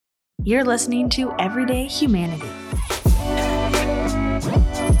You're listening to Everyday Humanity.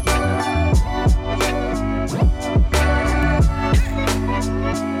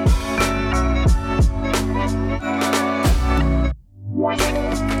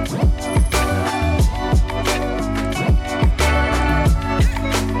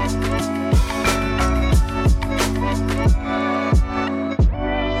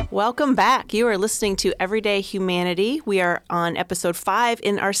 Welcome back. You are listening to Everyday Humanity. We are on episode 5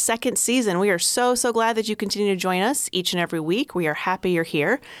 in our second season. We are so glad that you continue to join us each and every week. We are happy you're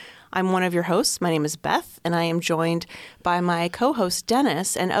here. I'm one of your hosts. My name is Beth, and I am joined by my co-host,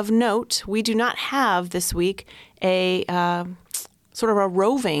 Dennis. And of note, we do not have this week a sort of a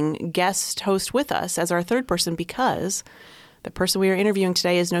roving guest host with us as our third person because the person we are interviewing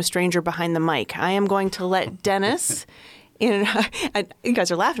today is no stranger behind the mic. I am going to let Dennis... You guys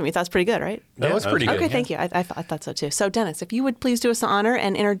are laughing at me. That's pretty good, right? That was pretty good. Okay, thank you. I thought so too. So, Dennis, if you would please do us the honor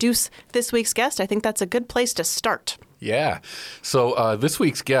and introduce this week's guest, I think that's a good place to start. Yeah. So this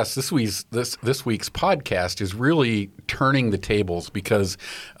week's guest, this week's podcast is really turning the tables because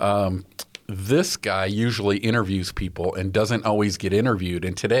this guy usually interviews people and doesn't always get interviewed.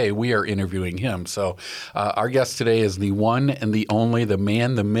 And today we are interviewing him. So our guest today is the one and the only, the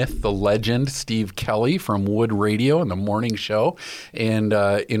man, the myth, the legend, Steve Kelly from Wood Radio and the morning show. And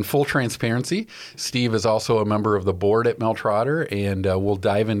in full transparency, Steve is also a member of the board at Mel Trotter, and we'll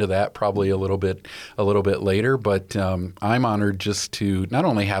dive into that probably a little bit later. But I'm honored just to not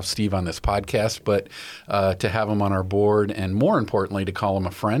only have Steve on this podcast, but to have him on our board, and more importantly, to call him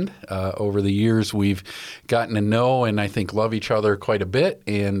a friend. Over the years, we've gotten to know and I think love each other quite a bit.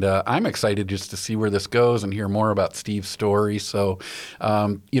 And I'm excited just to see where this goes and hear more about Steve's story. So,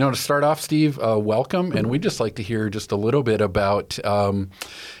 to start off, Steve, welcome. And we'd just like to hear just a little bit about,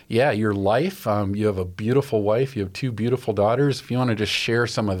 your life. You have a beautiful wife. You have 2 beautiful daughters. If you want to just share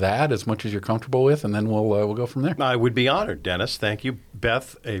some of that as much as you're comfortable with, and then we'll go from there. I would be honored, Dennis. Thank you,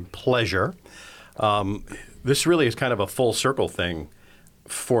 Beth. A pleasure. This really is kind of a full circle thing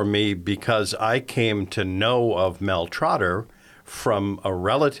for me because I came to know of Mel Trotter from a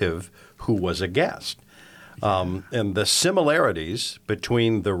relative who was a guest. And the similarities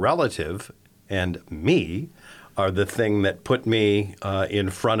between the relative and me are the thing that put me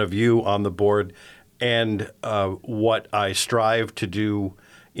in front of you on the board, and what I strive to do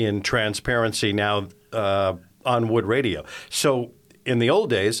in transparency now on Wood Radio. So in the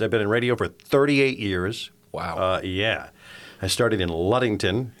old days, I've been in radio for 38 years. Wow. Yeah. I started in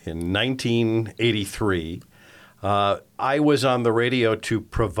Ludington in 1983. I was on the radio to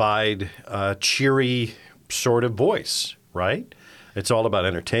provide a cheery sort of voice, right? It's all about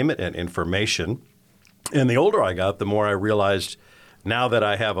entertainment and information. And the older I got, the more I realized now that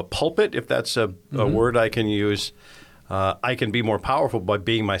I have a pulpit, if that's a word I can use, I can be more powerful by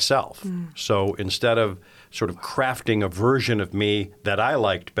being myself. So instead of sort of crafting a version of me that I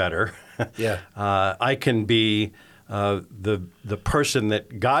liked better, I can be the person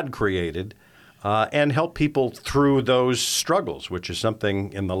that God created and help people through those struggles, which is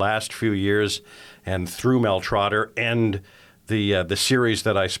something in the last few years and through Mel Trotter and the series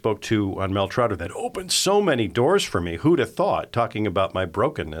that I spoke to on Mel Trotter that opened so many doors for me. Who'd have thought talking about my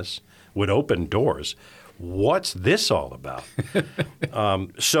brokenness would open doors? What's this all about?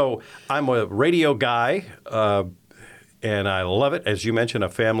 So I'm a radio guy, and I love it. As you mentioned, a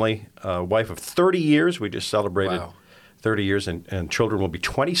family, wife of 30 years. We just celebrated 30 years, and children will be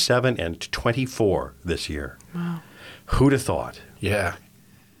 27 and 24 this year. Wow. Who'd have thought? Yeah.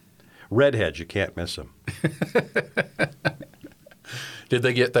 Redheads, you can't miss them. Did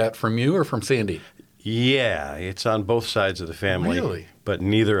they get that from you or from Sandy? Yeah, it's on both sides of the family. Really? But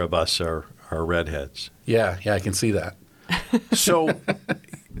neither of us are redheads. Yeah, I can see that. So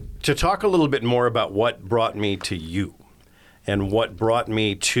to talk a little bit more about what brought me to you and what brought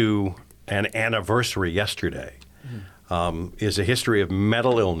me to an anniversary yesterday is a history of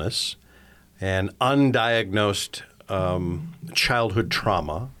mental illness and undiagnosed childhood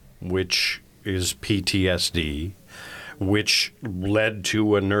trauma, which is PTSD, which led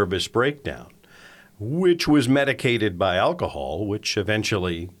to a nervous breakdown, which was medicated by alcohol, which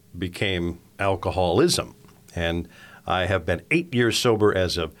eventually became alcoholism. And I have been 8 years sober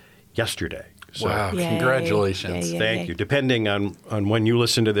as of yesterday. So, wow, congratulations. Thank you. Depending on when you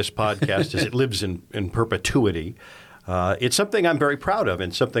listen to this podcast, as it lives in perpetuity, it's something I'm very proud of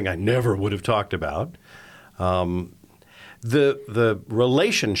and something I never would have talked about. The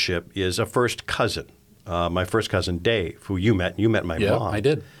relationship is a first cousin. My first cousin, Dave, who you met my mom. Yeah, I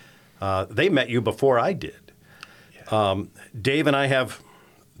did. They met you before I did. Yeah. Dave and I have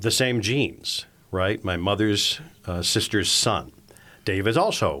the same genes, right? My mother's sister's son. Dave is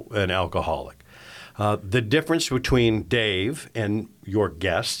also an alcoholic. The difference between Dave and your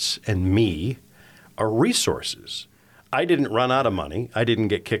guests and me are resources. I didn't run out of money. I didn't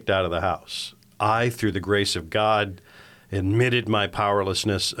get kicked out of the house. I, through the grace of God, admitted my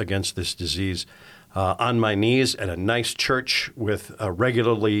powerlessness against this disease on my knees at a nice church with a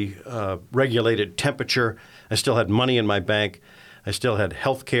regularly regulated temperature. I still had money in my bank. I still had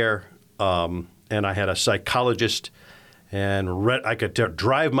health care, and I had a psychologist, and I could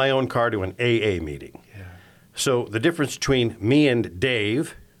drive my own car to an AA meeting. Yeah. So the difference between me and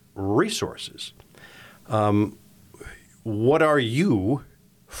Dave, resources. What are you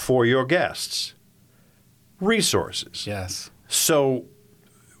for your guests? Resources. Yes. So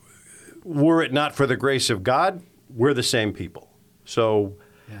were it not for the grace of God, we're the same people. So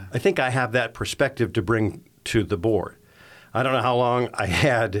I think I have that perspective to bring to the board. I don't know how long I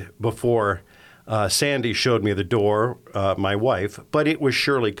had before Sandy showed me the door, my wife, but it was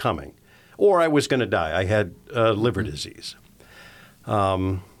surely coming. Or I was going to die. I had liver disease.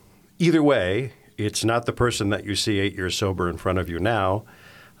 Either way, it's not the person that you see 8 years sober in front of you now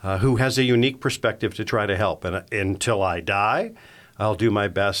who has a unique perspective to try to help. And until I die, I'll do my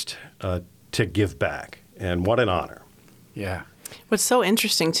best to give back. And what an honor. Yeah. What's so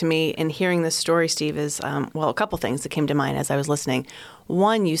interesting to me in hearing this story, Steve, is, a couple things that came to mind as I was listening.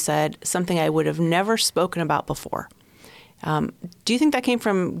 One, you said something I would have never spoken about before. Do you think that came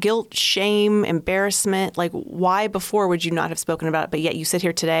from guilt, shame, embarrassment? Like, why before would you not have spoken about it, but yet you sit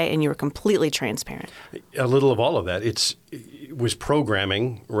here today and you were completely transparent? A little of all of that. It was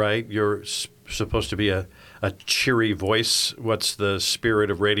programming, right? You're supposed to be a cheery voice. What's the Spirit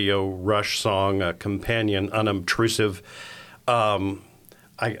of Radio Rush song? A companion, unobtrusive.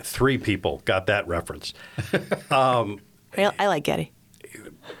 3 people got that reference. I like Getty.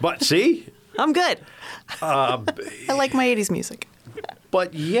 But see? I'm good. I like my 80s music.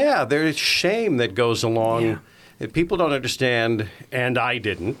 But yeah, there's shame that goes along. Yeah. And people don't understand, and I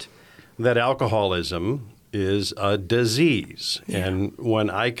didn't, that alcoholism is a disease. Yeah. And when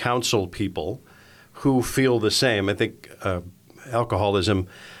I counsel people who feel the same, I think alcoholism,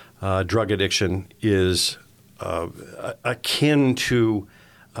 drug addiction is akin to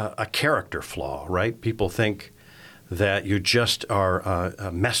a character flaw, right? People think that you just are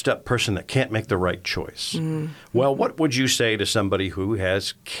a messed up person that can't make the right choice. Mm. Well, what would you say to somebody who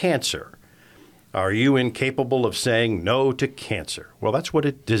has cancer? Are you incapable of saying no to cancer? Well, that's what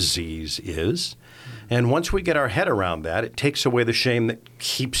a disease is. And once we get our head around that, it takes away the shame that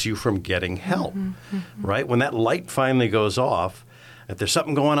keeps you from getting help, right? When that light finally goes off, if there's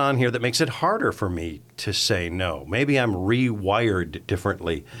something going on here that makes it harder for me to say no, maybe I'm rewired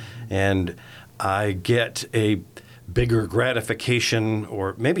differently and I get a bigger gratification,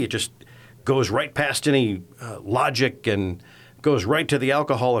 or maybe it just goes right past any logic and goes right to the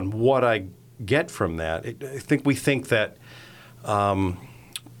alcohol and what I get from that. I think we think that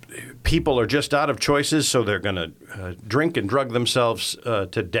people are just out of choices, so they're going to drink and drug themselves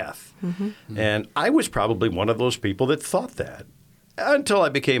to death. Mm-hmm. And I was probably one of those people that thought that until I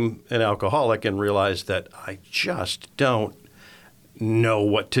became an alcoholic and realized that I just don't know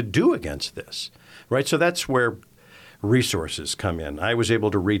what to do against this, right? So that's where resources come in. I was able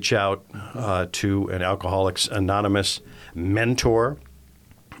to reach out to an Alcoholics Anonymous mentor.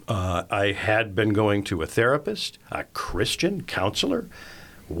 I had been going to a therapist, a Christian counselor.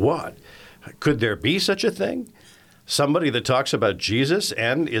 What? Could there be such a thing? Somebody that talks about Jesus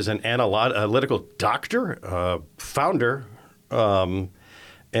and is an analytical doctor, founder,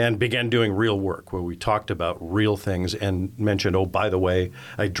 and began doing real work where we talked about real things and mentioned, oh, by the way,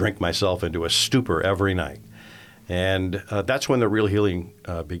 I drink myself into a stupor every night. And that's when the real healing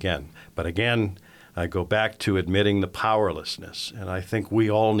began. But again, I go back to admitting the powerlessness. And I think we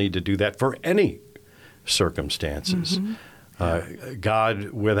all need to do that for any circumstances. Mm-hmm.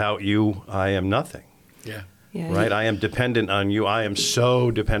 God, without you, I am nothing. Yeah. Right? I am dependent on you. I am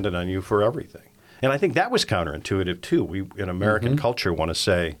so dependent on you for everything. And I think that was counterintuitive, too. We, in American culture, want to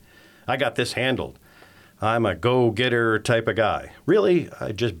say, I got this handled. I'm a go-getter type of guy. Really,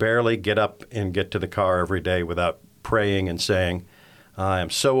 I just barely get up and get to the car every day without praying and saying, I am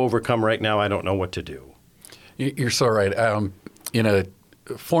so overcome right now, I don't know what to do. You're so right. In a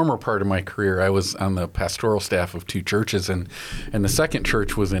former part of my career, I was on the pastoral staff of 2 churches, and the second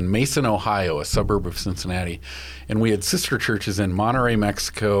church was in Mason, Ohio, a suburb of Cincinnati. And we had sister churches in Monterrey,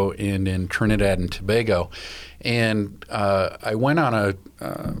 Mexico, and in Trinidad and Tobago. And I went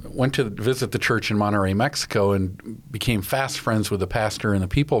to visit the church in Monterrey, Mexico, and became fast friends with the pastor and the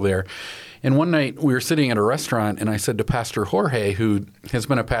people there. And one night we were sitting at a restaurant, and I said to Pastor Jorge, who has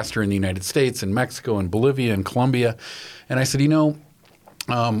been a pastor in the United States and Mexico and Bolivia and Colombia, and I said,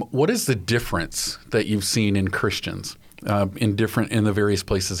 What is the difference that you've seen in Christians in the various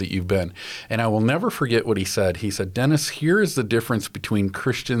places that you've been? And I will never forget what he said. He said, Dennis, here is the difference between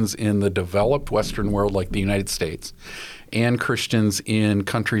Christians in the developed Western world like the United States and Christians in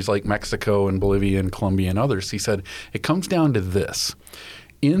countries like Mexico and Bolivia and Colombia and others. He said, it comes down to this.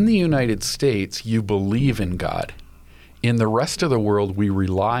 In the United States, you believe in God. In the rest of the world, we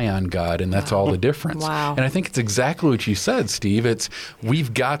rely on God, and that's all the difference. Wow. And I think it's exactly what you said, Steve. It's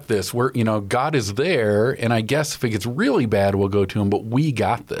we've got this. God is there, and I guess if it gets really bad, we'll go to him, but we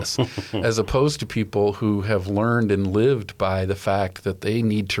got this. As opposed to people who have learned and lived by the fact that they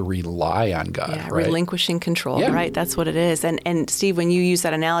need to rely on God. Yeah, right? relinquishing control, Yeah. right? That's what it is. And Steve, when you use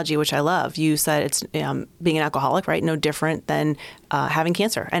that analogy, which I love, you said it's being an alcoholic, right? No different than having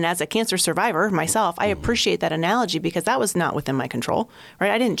cancer. And as a cancer survivor myself, I appreciate that analogy because that was not within my control,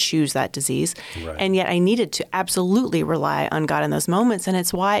 right? I didn't choose that disease. Right. And yet I needed to absolutely rely on God in those moments. And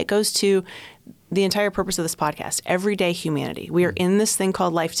it's why it goes to the entire purpose of this podcast, everyday humanity. We are in this thing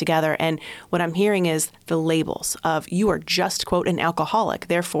called life together. And what I'm hearing is the labels of you are just, quote, an alcoholic.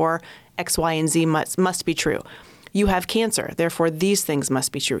 Therefore, X, Y, and Z must be true. You have cancer, therefore these things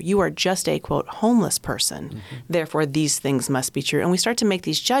must be true. You are just a, quote, homeless person, therefore these things must be true. And we start to make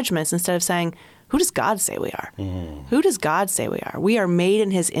these judgments instead of saying, who does God say we are? Who does God say we are? We are made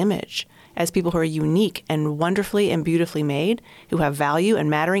in his image as people who are unique and wonderfully and beautifully made, who have value and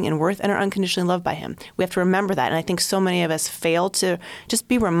mattering and worth and are unconditionally loved by him. We have to remember that. And I think so many of us fail to just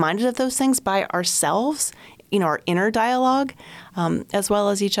be reminded of those things by ourselves, our inner dialogue, as well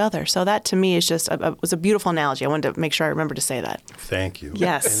as each other. So that to me is just was a beautiful analogy. I wanted to make sure I remember to say that. Thank you.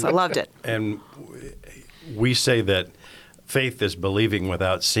 Yes, I loved it. And we say that faith is believing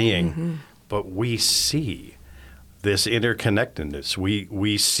without seeing, but we see this interconnectedness.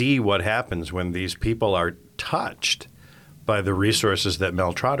 We see what happens when these people are touched by the resources that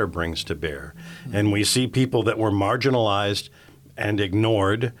Mel Trotter brings to bear. And we see people that were marginalized and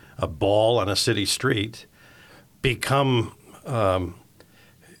ignored, a ball on a city street, become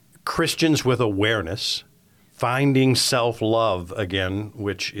Christians with awareness, finding self-love again,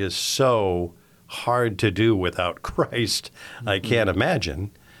 which is so hard to do without Christ, I can't imagine.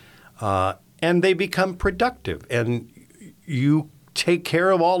 And they become productive. And you take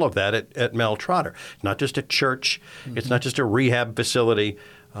care of all of that at Mel Trotter. Not just a church. It's not just a rehab facility.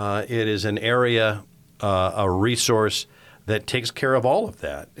 It is an area, a resource that takes care of all of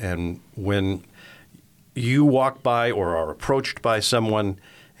that. And when you walk by or are approached by someone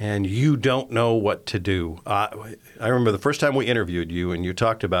and you don't know what to do. I remember the first time we interviewed you and you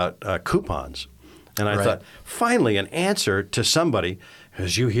talked about coupons. And I thought, finally, an answer to somebody,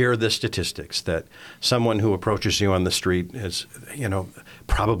 as you hear the statistics that someone who approaches you on the street is,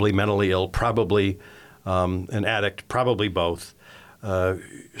 probably mentally ill, probably an addict, probably both.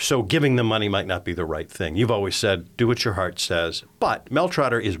 So giving them money might not be the right thing. You've always said, do what your heart says. But Mel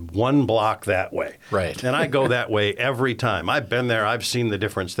Trotter is one block that way. Right. And I go that way every time. I've been there. I've seen the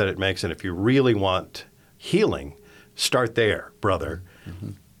difference that it makes. And if you really want healing, start there, brother.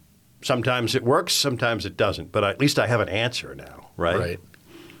 Sometimes it works, sometimes it doesn't. But at least I have an answer now, right?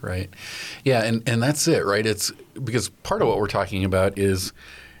 Right. Yeah, and that's it, right? It's because part of what we're talking about is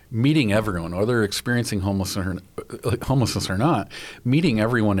meeting everyone, whether they're experiencing homelessness or not, meeting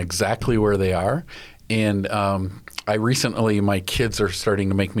everyone exactly where they are. And I recently, my kids are starting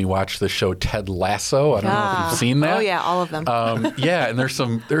to make me watch the show Ted Lasso. I don't know if you've seen that. Oh yeah, all of them. Yeah, and there's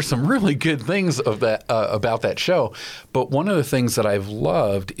some really good things of that about that show. But one of the things that I've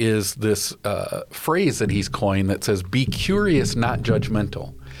loved is this phrase that he's coined that says, "Be curious, not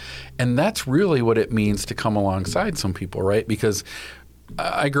judgmental," and that's really what it means to come alongside some people, right? Because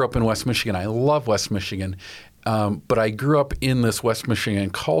I grew up in West Michigan. I love West Michigan. But I grew up in this West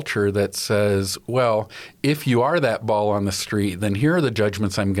Michigan culture that says, well, if you are that ball on the street, then here are the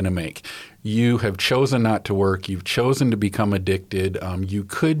judgments I'm going to make. You have chosen not to work. You've chosen to become addicted. You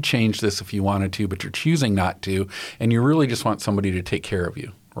could change this if you wanted to, but you're choosing not to. And you really just want somebody to take care of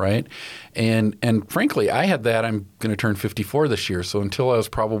you, right? And frankly, I had that. I'm going to turn 54 this year. So until I was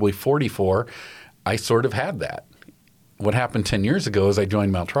probably 44, I sort of had that. What happened 10 years ago is I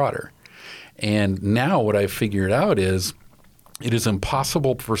joined Mel Trotter. And now what I've figured out is it is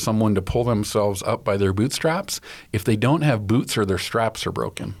impossible for someone to pull themselves up by their bootstraps if they don't have boots or their straps are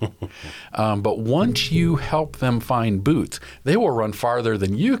broken. But once you help them find boots, they will run farther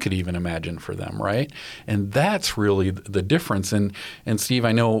than you could even imagine for them, right? And that's really the difference. And Steve,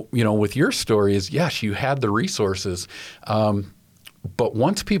 I know, with your story is, yes, you had the resources. But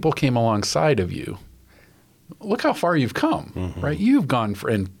once people came alongside of you, look how far you've come, right? You've gone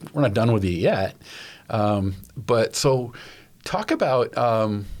and we're not done with you yet. But so Talk about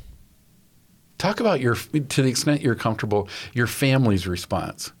your, to the extent you're comfortable, your family's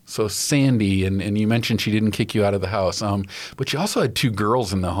response. So Sandy, and you mentioned she didn't kick you out of the house, but you also had 2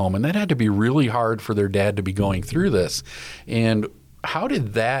 girls in the home, and that had to be really hard for their dad to be going through this. And how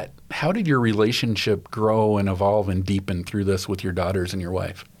did your relationship grow and evolve and deepen through this with your daughters and your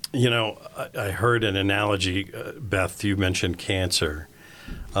wife? You know, I heard an analogy, Beth, you mentioned cancer.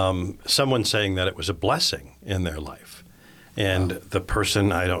 Someone saying that it was a blessing in their life. And the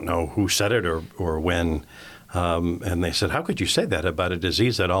person, I don't know who said it or when, and they said, how could you say that about a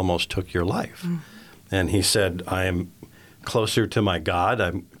disease that almost took your life? And he said, I am closer to my God,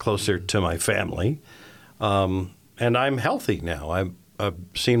 I'm closer to my family, and I'm healthy now. I've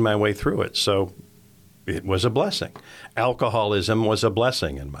seen my way through it. So it was a blessing. Alcoholism was a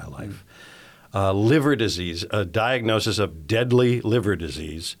blessing in my life. Liver disease, a diagnosis of deadly liver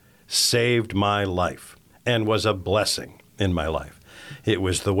disease, saved my life and was a blessing in my life. It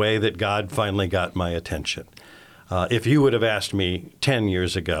was the way that God finally got my attention. If you would have asked me 10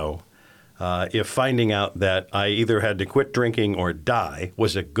 years ago if finding out that I either had to quit drinking or die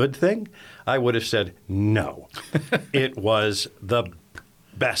was a good thing, I would have said no. It was the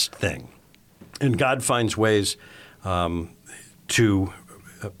best thing. And God finds ways to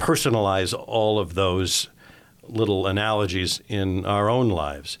personalize all of those little analogies in our own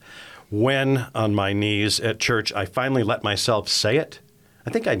lives. When on my knees at church, I finally let myself say it. I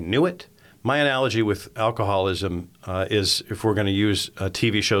think I knew it. My analogy with alcoholism is, if we're going to use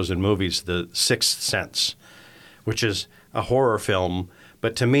TV shows and movies, The Sixth Sense, which is a horror film,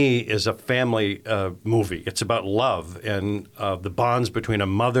 but to me is a family movie. It's about love and the bonds between a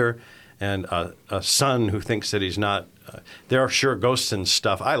mother and a son who thinks that he's not. There are sure ghosts and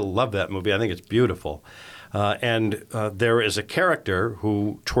stuff. I love that movie. I think it's beautiful. And there is a character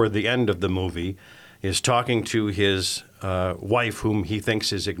who, toward the end of the movie, is talking to his wife, whom he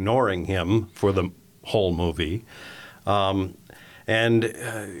thinks is ignoring him for the whole movie. And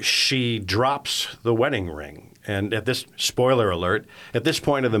she drops the wedding ring. And at this, spoiler alert, at this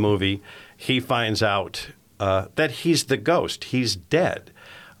point of the movie, he finds out that he's the ghost. He's dead.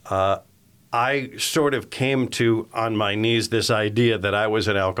 I sort of came to, on my knees, this idea that I was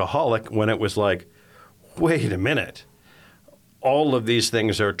an alcoholic when it was like, wait a minute. All of these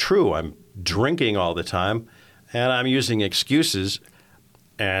things are true. I'm drinking all the time, and I'm using excuses.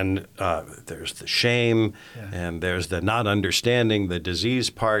 And there's the shame, and there's the not understanding the disease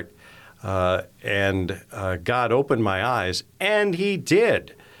part. And God opened my eyes, and He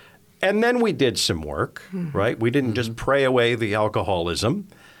did. And then we did some work, right? We didn't just pray away the alcoholism.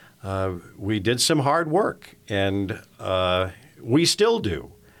 We did some hard work, and we still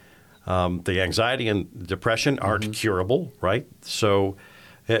do. The anxiety and depression aren't curable, right? So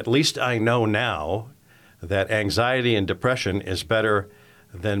at least I know now that anxiety and depression is better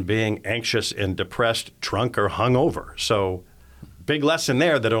than being anxious and depressed, drunk, or hungover. So big lesson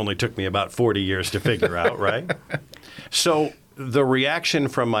there that only took me about 40 years to figure out, right? So the reaction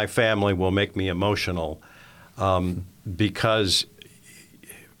from my family will make me emotional because,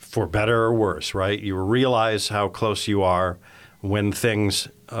 for better or worse, right, you realize how close you are when things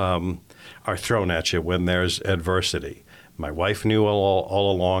are thrown at you, when there's adversity. My wife knew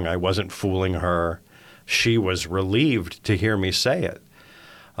all along I wasn't fooling her. She was relieved to hear me say it.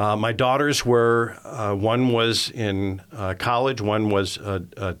 My daughters were, one was in college, one was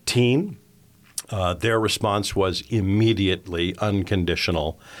a teen. Their response was immediately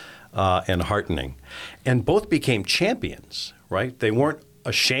unconditional and heartening. And both became champions, right? They weren't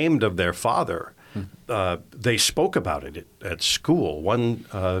ashamed of their father. They spoke about it at school. One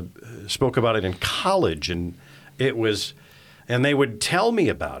spoke about it in college, and it was, and they would tell me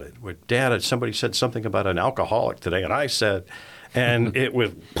about it. With Dad, somebody said something about an alcoholic today, and I said, and it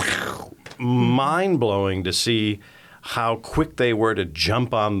was mind-blowing to see how quick they were to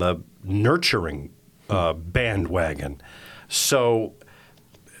jump on the nurturing bandwagon. So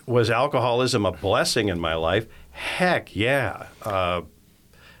was alcoholism a blessing in my life? Heck yeah.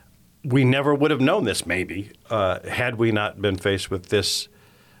 We never would have known this, maybe, had we not been faced with this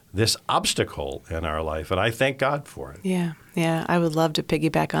obstacle in our life. And I thank God for it. Yeah. I would love to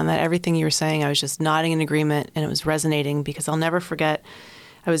piggyback on that. Everything you were saying, I was just nodding in agreement, and it was resonating because I'll never forget,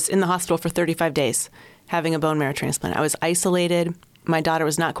 I was in the hospital for 35 days having a bone marrow transplant. I was isolated. My daughter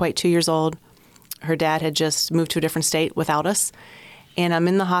was not quite 2 years old. Her dad had just moved to a different state without us. And I'm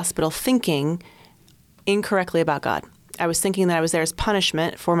in the hospital thinking incorrectly about God. I was thinking that I was there as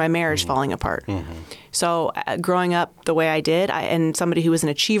punishment for my marriage falling apart. So growing up the way I did, and somebody who was an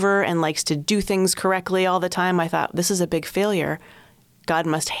achiever and likes to do things correctly all the time, I thought, this is a big failure. God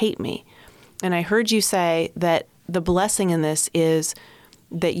must hate me. And I heard you say that the blessing in this is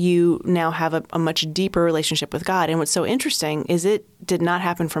that you now have a much deeper relationship with God. And what's so interesting is it did not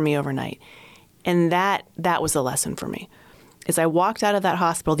happen for me overnight. And that was a lesson for me. As I walked out of that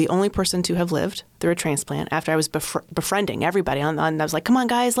hospital, the only person to have lived through a transplant, after I was befriending everybody, I was like, come on,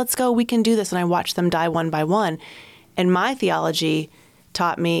 guys, let's go. We can do this. And I watched them die one by one. And my theology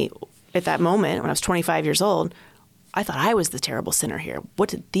taught me at that moment, when I was 25 years old, I thought I was the terrible sinner here. What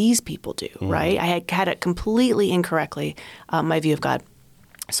did these people do, right? I had it completely incorrectly, my view of God.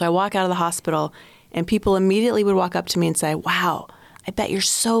 So I walk out of the hospital, and people immediately would walk up to me and say, wow, I bet you're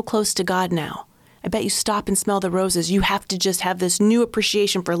so close to God now. I bet you stop and smell the roses. You have to just have this new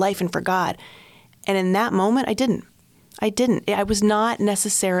appreciation for life and for God. And in that moment, I didn't. I was not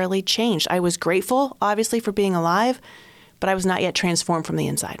necessarily changed. I was grateful, obviously, for being alive, but I was not yet transformed from the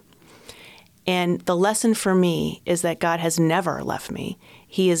inside. And the lesson for me is that God has never left me.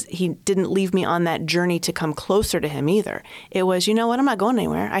 He didn't leave me on that journey to come closer to him either. It was, you know what, I'm not going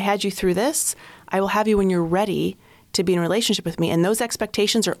anywhere. I had you through this. I will have you when you're ready to be in a relationship with me. And those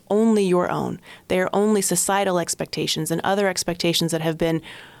expectations are only your own. They are only societal expectations and other expectations that have been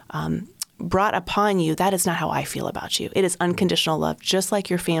brought upon you. That is not how I feel about you. It is unconditional love, just like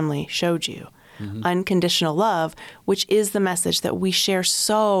your family showed you. Unconditional love, which is the message that we share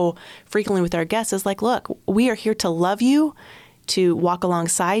so frequently with our guests, is like, look, we are here to love you, to walk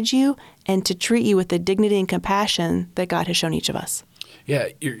alongside you, and to treat you with the dignity and compassion that God has shown each of us. Yeah,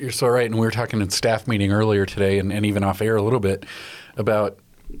 you're so right. And we were talking in staff meeting earlier today and even off air a little bit about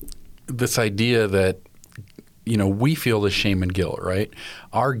this idea that, you know, we feel the shame and guilt, right?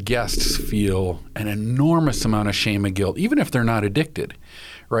 Our guests feel an enormous amount of shame and guilt, even if they're not addicted,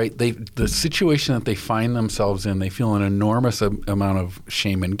 right? The situation that they find themselves in, they feel an enormous amount of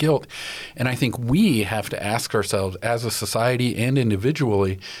shame and guilt. And I think we have to ask ourselves as a society and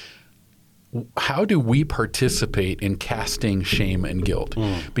individually, how do we participate in casting shame and guilt?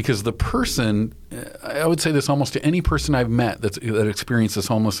 Because the person, I would say this almost to any person I've met that experiences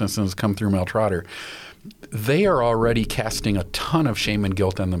homelessness and has come through Mel Trotter, they are already casting a ton of shame and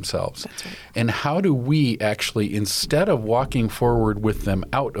guilt on themselves. That's right. And how do we actually, instead of walking forward with them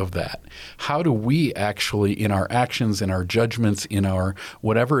out of that, how do we actually, in our actions, in our judgments, in our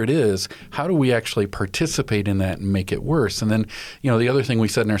whatever it is, how do we actually participate in that and make it worse? And then, you know, the other thing we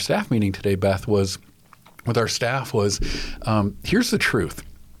said in our staff meeting today, Beth, was with our staff was, here's the truth.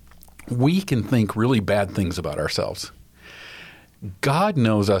 We can think really bad things about ourselves. God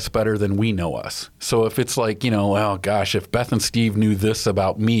knows us better than we know us. So if it's like, you know, oh gosh, if Beth and Steve knew this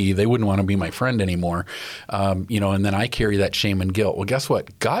about me, they wouldn't want to be my friend anymore. You know, and then I carry that shame and guilt. Well, guess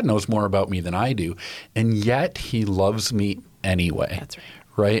what? God knows more about me than I do. And yet he loves me anyway. That's right.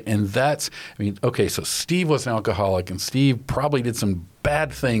 Right? And that's, I mean, okay, so Steve was an alcoholic and Steve probably did some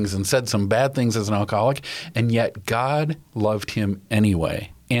bad things and said some bad things as an alcoholic. And yet God loved him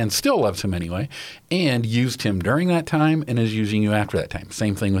anyway. And still loves him anyway, and used him during that time and is using you after that time.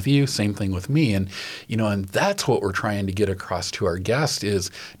 Same thing with you, same thing with me. And, you know, and that's what we're trying to get across to our guests is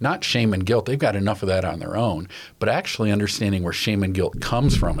not shame and guilt. They've got enough of that on their own, but actually understanding where shame and guilt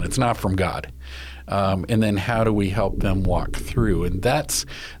comes from. And it's not from God. And then how do we help them walk through? And that's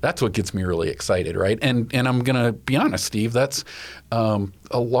what gets me really excited, right? And I'm going to be honest, Steve, that's a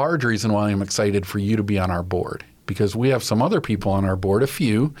large reason why I'm excited for you to be on our board. Because we have some other people on our board, a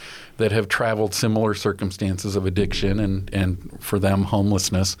few, that have traveled similar circumstances of addiction and for them,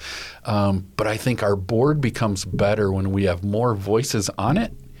 homelessness. But I think our board becomes better when we have more voices on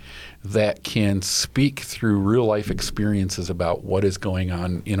it that can speak through real life experiences about what is going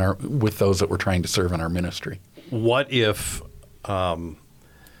on with those that we're trying to serve in our ministry. What if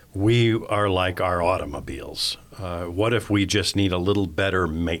we are like our automobiles? What if we just need a little better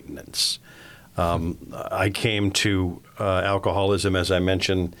maintenance? I came to alcoholism, as I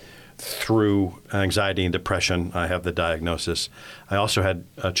mentioned, through anxiety and depression. I have the diagnosis. I also had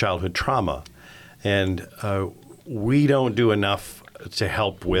childhood trauma. And we don't do enough to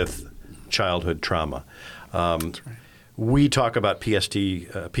help with childhood trauma. That's right. We talk about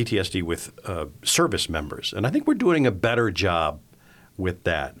PTSD with service members. And I think we're doing a better job with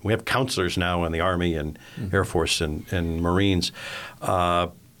that. We have counselors now in the Army and Air Force and Marines.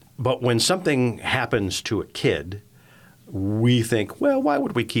 But when something happens to a kid, we think, well, why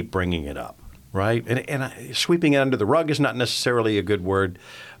would we keep bringing it up, right? And sweeping it under the rug is not necessarily a good word,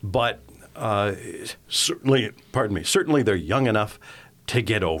 but certainly they're young enough to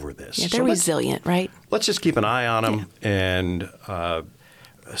get over this. Yeah, they're resilient, right? Let's just keep an eye on them. Yeah. And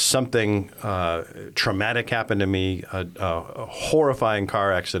something traumatic happened to me, a horrifying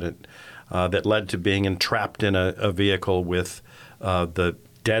car accident that led to being entrapped in a vehicle with the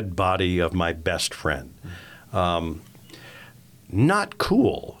dead body of my best friend. Not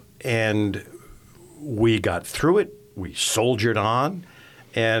cool. And we got through it. We soldiered on.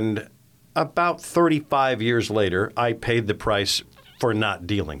 And about 35 years later, I paid the price for not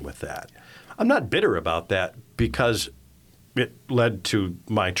dealing with that. I'm not bitter about that because it led to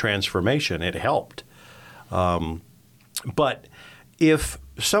my transformation. It helped. But if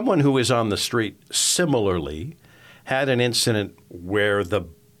someone who is on the street similarly had an incident where the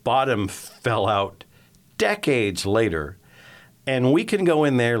bottom fell out decades later, and we can go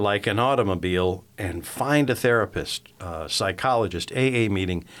in there like an automobile and find a therapist, psychologist, AA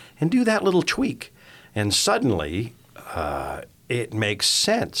meeting, and do that little tweak. And suddenly it makes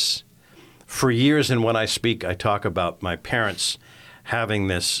sense. For years, and when I speak, I talk about my parents having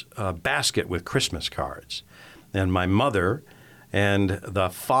this basket with Christmas cards. And my mother and the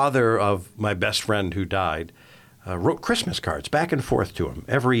father of my best friend who died wrote Christmas cards back and forth to him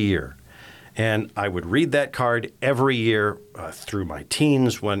every year. And I would read that card every year through my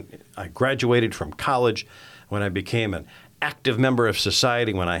teens, when I graduated from college, when I became an active member of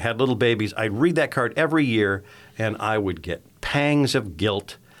society, when I had little babies. I'd read that card every year, and I would get pangs of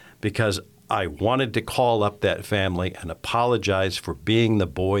guilt because I wanted to call up that family and apologize for being the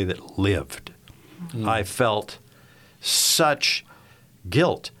boy that lived. I felt such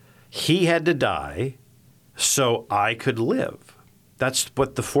guilt. He had to die so I could live. That's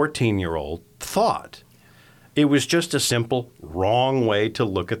what the 14-year-old thought. It was just a simple wrong way to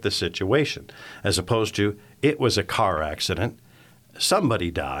look at the situation, as opposed to it was a car accident, somebody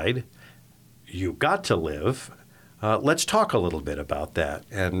died, you got to live, let's talk a little bit about that.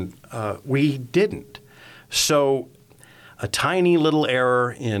 And we didn't. So a tiny little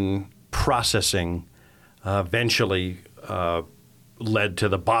error in processing eventually led to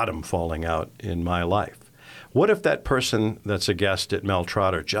the bottom falling out in my life. What if that person that's a guest at Mel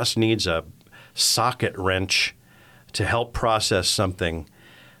Trotter just needs a socket wrench to help process something,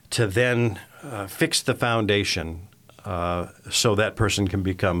 to then fix the foundation so that person can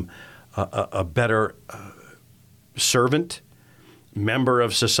become a better servant, member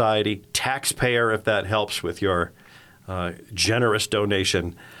of society, taxpayer, if that helps with your generous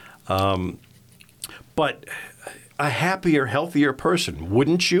donation, but a happier, healthier person,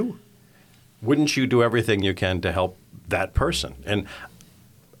 wouldn't you? Wouldn't you do everything you can to help that person? And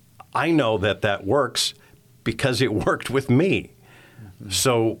I know that that works because it worked with me. Mm-hmm.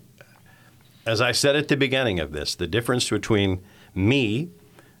 So as I said at the beginning of this, the difference between me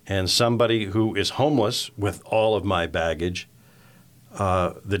and somebody who is homeless with all of my baggage,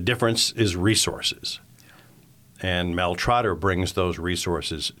 the difference is resources. And Mel Trotter brings those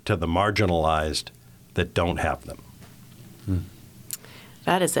resources to the marginalized that don't have them. Hmm.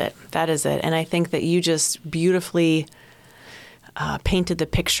 That is it. That is it. And I think that you just beautifully painted the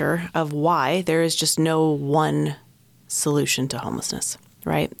picture of why there is just no one solution to homelessness,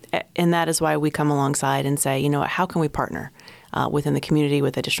 right? And that is why we come alongside and say, you know what, how can we partner within the community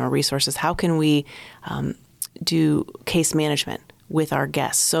with additional resources? How can we do case management with our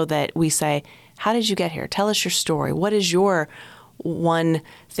guests so that we say, how did you get here? Tell us your story. What is your one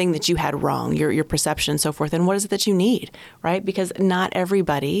thing that you had wrong, your perception and so forth, and what is it that you need, right? Because not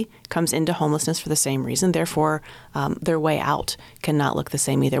everybody comes into homelessness for the same reason. Therefore, their way out cannot look the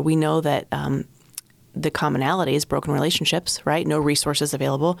same either. We know that the commonality is broken relationships, right? No resources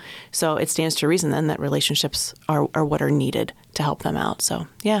available. So it stands to reason then that relationships are what are needed to help them out. So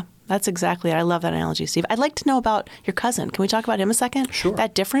yeah, that's exactly it. I love that analogy, Steve. I'd like to know about your cousin. Can we talk about him a second? Sure.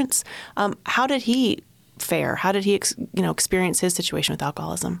 That difference. How did he fare? How did he experience his situation with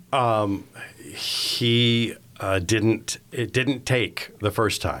alcoholism? He didn't take the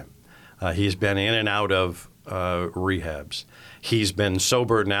first time. He's been in and out of rehabs. He's been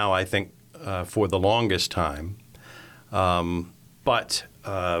sober now, I think, for the longest time. But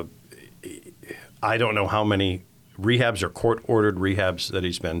I don't know how many rehabs or court-ordered rehabs that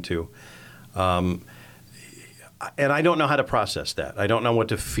he's been to. And I don't know how to process that. I don't know what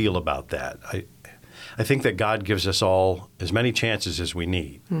to feel about that. I think that God gives us all as many chances as we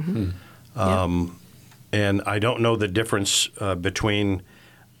need. Mm-hmm. And I don't know the difference between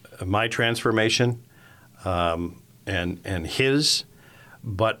my transformation and his,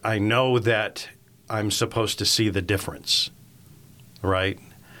 but I know that I'm supposed to see the difference, right?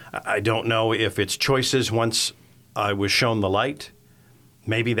 I don't know if it's choices once I was shown the light.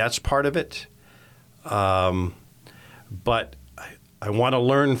 Maybe that's part of it. But I want to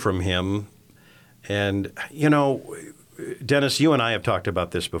learn from him. And, Dennis, you and I have talked about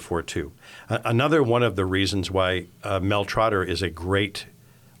this before, too. Another one of the reasons why Mel Trotter is a great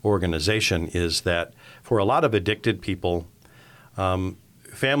organization is that for a lot of addicted people,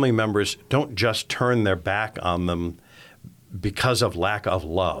 family members don't just turn their back on them because of lack of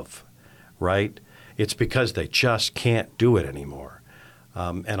love, right? It's because they just can't do it anymore.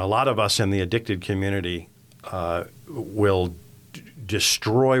 And a lot of us in the addicted community will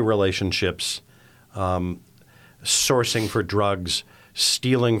destroy relationships, sourcing for drugs,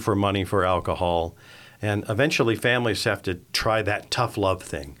 stealing for money for alcohol, and eventually families have to try that tough love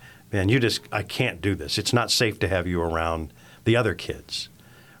thing. Man, I can't do this. It's not safe to have you around the other kids,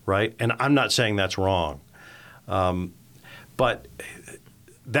 right? And I'm not saying that's wrong. But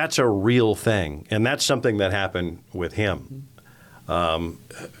that's a real thing, and that's something that happened with him.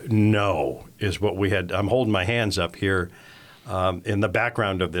 No is what we had. I'm holding my hands up here in the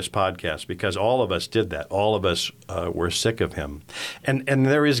background of this podcast because all of us did that. All of us were sick of him. And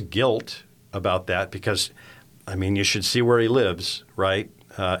there is guilt about that because, I mean, you should see where he lives, right?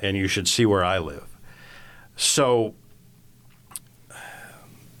 And you should see where I live. So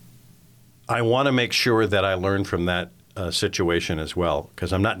I want to make sure that I learn from that situation as well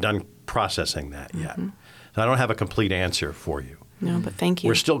because I'm not done processing that yet. So I don't have a complete answer for you. No, but thank you.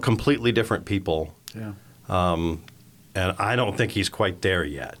 We're still completely different people. Yeah. And I don't think he's quite there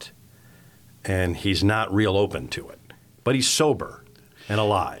yet. And he's not real open to it. But he's sober and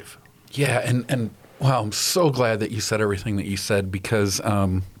alive. Yeah, and wow, I'm so glad that you said everything that you said because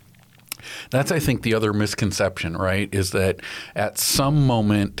that's, I think, the other misconception, right, is that at some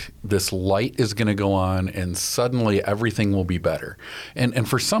moment this light is going to go on and suddenly everything will be better. And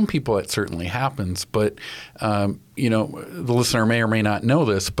for some people it certainly happens, but the listener may or may not know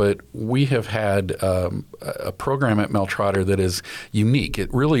this, but we have had a program at Mel Trotter that is unique.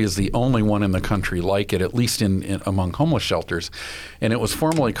 It really is the only one in the country like it, at least in among homeless shelters. And it was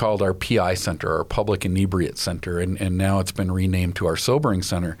formerly called our PI Center, our Public Inebriate Center, and now it's been renamed to our Sobering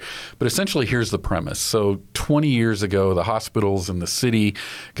Center. But essentially, here's the premise. So 20 years ago, the hospitals and the city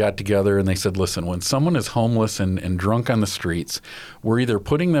got together and they said, listen, when someone is homeless and drunk on the streets, we're either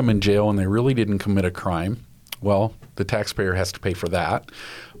putting them in jail and they really didn't commit a crime. Well, the taxpayer has to pay for that.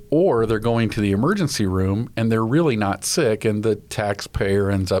 Or they're going to the emergency room and they're really not sick and the taxpayer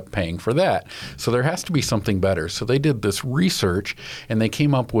ends up paying for that. So there has to be something better. So they did this research and they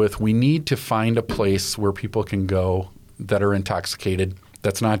came up with, we need to find a place where people can go that are intoxicated.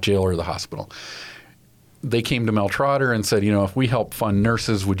 That's not jail or the hospital. They came to Mel Trotter and said, if we help fund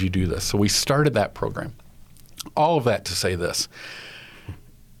nurses, would you do this? So we started that program. All of that to say this.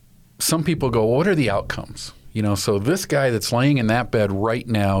 Some people go, what are the outcomes? So this guy that's laying in that bed right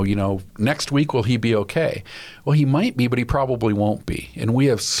now, next week, will he be okay? Well, he might be, but he probably won't be. And we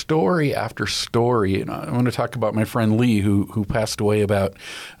have story after story. And I want to talk about my friend Lee, who passed away about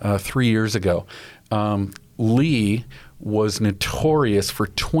 3 years ago. Lee was notorious for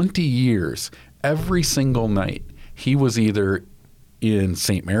 20 years. Every single night, he was either in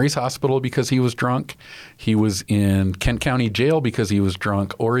St. Mary's Hospital because he was drunk, he was in Kent County Jail because he was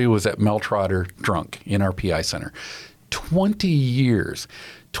drunk, or he was at Mel Trotter drunk in our PI Center. 20 years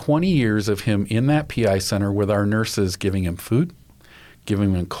of him in that PI Center with our nurses giving him food,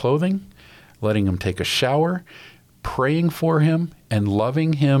 giving him clothing, letting him take a shower, praying for him and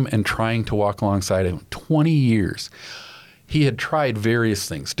loving him and trying to walk alongside him. 20 years. He had tried various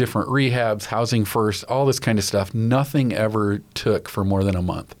things, different rehabs, housing first, all this kind of stuff. Nothing ever took for more than a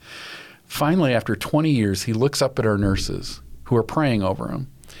month. Finally, after 20 years, he looks up at our nurses who are praying over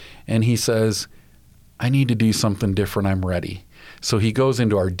him, and he says, I need to do something different. I'm ready. So he goes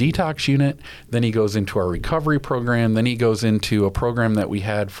into our detox unit, then he goes into our recovery program, then he goes into a program that we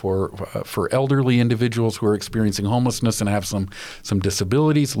had for elderly individuals who are experiencing homelessness and have some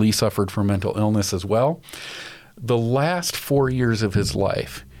disabilities. Lee suffered from mental illness as well. The last 4 years of his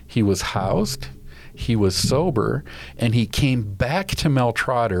life, he was housed, he was sober, and he came back to Mel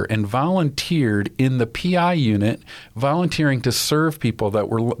Trotter and volunteered in the PI unit, volunteering to serve people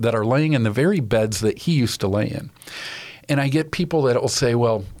that are laying in the very beds that he used to lay in. And I get people that will say,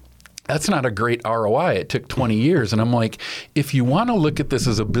 well, that's not a great ROI. It took 20 years. And I'm like, if you want to look at this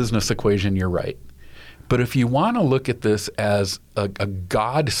as a business equation, you're right. But if you want to look at this as a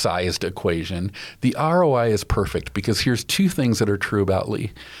God-sized equation, the ROI is perfect because here's two things that are true about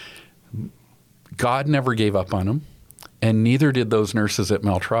Lee. God never gave up on him, and neither did those nurses at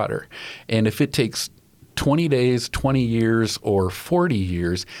Mel Trotter. And if it takes 20 days, 20 years, or 40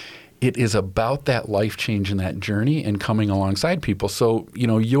 years, it is about that life change and that journey and coming alongside people. So,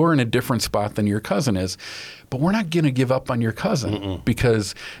 you're in a different spot than your cousin is, but we're not going to give up on your cousin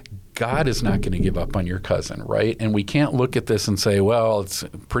because God is not going to give up on your cousin, right? And we can't look at this and say, well, it's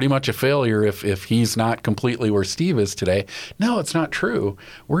pretty much a failure if he's not completely where Steve is today. No, it's not true.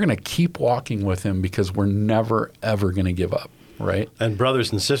 We're going to keep walking with him because we're never, ever going to give up. right? And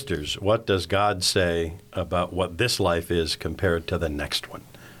brothers and sisters, what does God say about what this life is compared to the next one?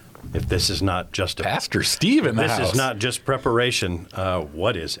 If this is not just Pastor Steve in the house. This is not just preparation.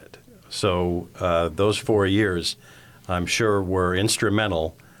 What is it? So those 4 years, I'm sure, were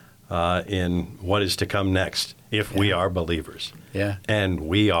instrumental in what is to come next if we are believers. Yeah. And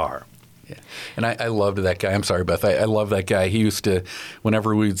we are. Yeah. And I loved that guy. I'm sorry, Beth. I love that guy. He used to,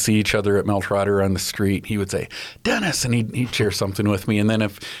 whenever we'd see each other at Mel Trotter on the street, he would say, Dennis, and he'd share something with me. And then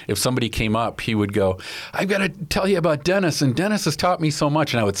if somebody came up, he would go, I've got to tell you about Dennis, and Dennis has taught me so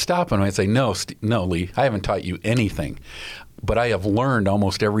much. And I would stop him and I'd say, no, Lee, I haven't taught you anything. But I have learned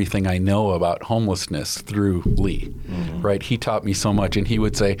almost everything I know about homelessness through Lee, right? He taught me so much. And he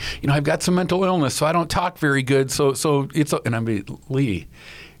would say, I've got some mental illness, so I don't talk very good. So it's, and I'd be, Lee,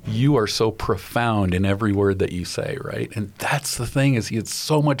 you are so profound in every word that you say, right? And that's the thing, is he has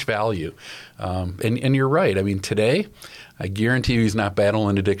so much value. And you're right. I mean, today, I guarantee you he's not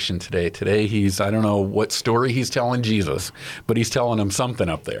battling addiction today. Today I don't know what story he's telling Jesus, but he's telling him something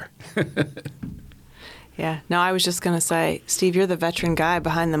up there. Yeah. No, I was just going to say, Steve, you're the veteran guy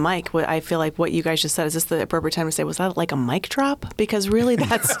behind the mic. I feel like what you guys just said, is this the appropriate time to say, was that like a mic drop? Because really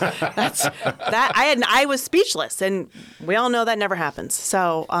that's that I was speechless, and we all know that never happens.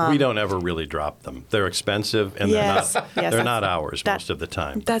 So we don't ever really drop them. They're expensive, and they're not ours most of the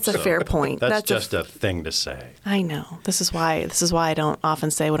time. That's a fair point. That's just a thing to say. I know. This is why I don't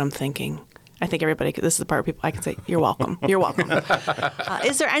often say what I'm thinking. I think this is the part where people I can say, you're welcome. You're welcome.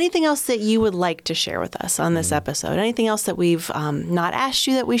 Is there anything else that you would like to share with us on this episode? Anything else that we've not asked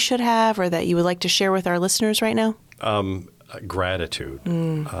you that we should have, or that you would like to share with our listeners right now? Gratitude.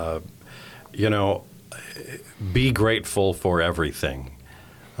 Be grateful for everything,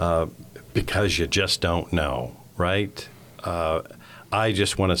 because you just don't know, right? I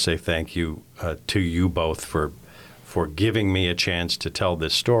just want to say thank you to you both for giving me a chance to tell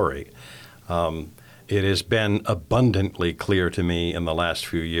this story. It has been abundantly clear to me in the last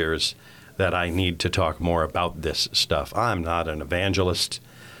few years that I need to talk more about this stuff. I'm not an evangelist.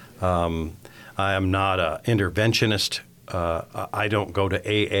 I am not an interventionist. I don't go to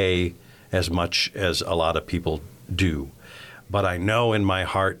AA as much as a lot of people do. But I know in my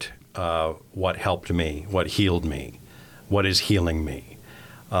heart what helped me, what healed me, what is healing me.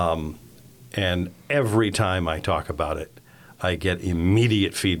 And every time I talk about it, I get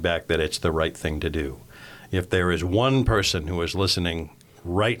immediate feedback that it's the right thing to do. If there is one person who is listening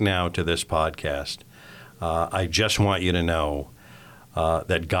right now to this podcast, I just want you to know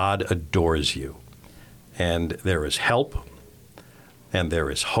that God adores you. And there is help, and there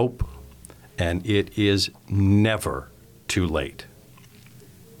is hope, and it is never too late.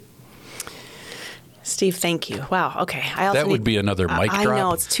 Steve, thank you. Wow. Okay. That would be another mic drop. I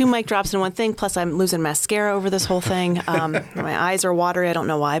know. It's 2 mic drops in one thing. Plus, I'm losing mascara over this whole thing. My eyes are watery. I don't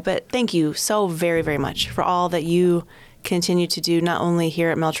know why. But thank you so very, very much for all that you continue to do, not only here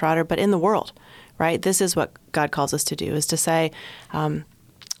at Mel Trotter, but in the world, right? This is what God calls us to do, is to say,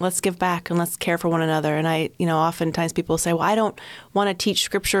 let's give back and let's care for one another. And oftentimes people say, well, I don't want to teach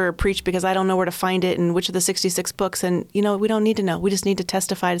scripture or preach because I don't know where to find it and which of the 66 books. And, we don't need to know. We just need to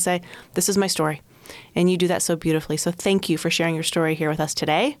testify to say, this is my story. And you do that so beautifully. So thank you for sharing your story here with us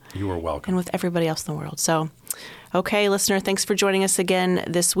today. You are welcome. And with everybody else in the world. So, okay, listener, thanks for joining us again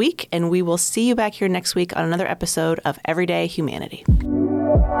this week. And we will see you back here next week on another episode of Everyday Humanity.